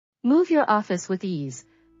Move your office with ease.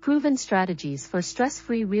 Proven strategies for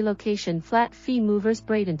stress-free relocation. Flat fee movers.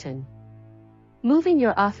 Bradenton. Moving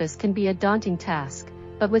your office can be a daunting task,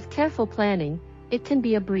 but with careful planning, it can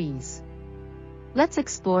be a breeze. Let's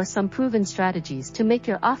explore some proven strategies to make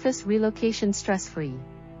your office relocation stress-free.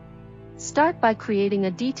 Start by creating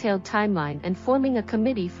a detailed timeline and forming a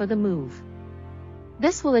committee for the move.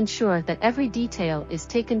 This will ensure that every detail is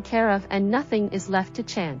taken care of and nothing is left to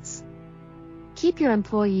chance. Keep your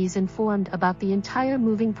employees informed about the entire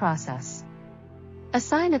moving process.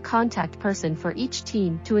 Assign a contact person for each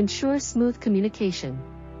team to ensure smooth communication.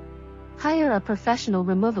 Hire a professional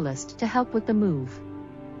removalist to help with the move.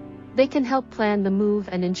 They can help plan the move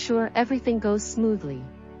and ensure everything goes smoothly.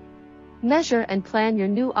 Measure and plan your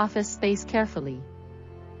new office space carefully.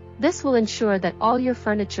 This will ensure that all your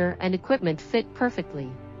furniture and equipment fit perfectly.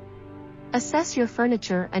 Assess your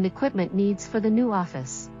furniture and equipment needs for the new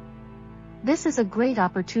office. This is a great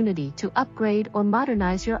opportunity to upgrade or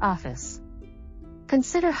modernize your office.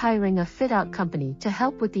 Consider hiring a fit-out company to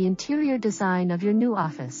help with the interior design of your new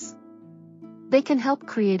office. They can help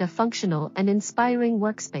create a functional and inspiring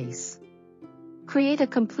workspace. Create a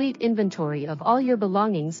complete inventory of all your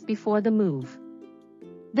belongings before the move.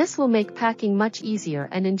 This will make packing much easier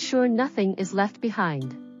and ensure nothing is left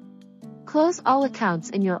behind. Close all accounts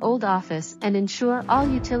in your old office and ensure all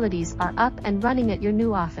utilities are up and running at your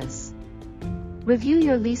new office. Review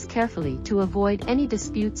your lease carefully to avoid any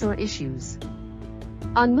disputes or issues.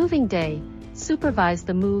 On moving day, supervise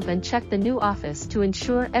the move and check the new office to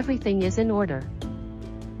ensure everything is in order.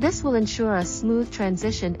 This will ensure a smooth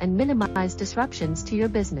transition and minimize disruptions to your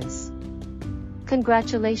business.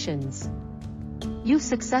 Congratulations! You've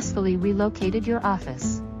successfully relocated your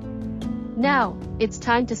office. Now, it's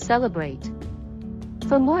time to celebrate.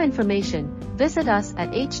 For more information, visit us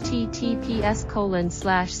at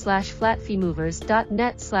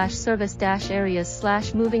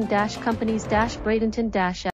https://flatfeemovers.net/service-areas/moving-companies-bradenton-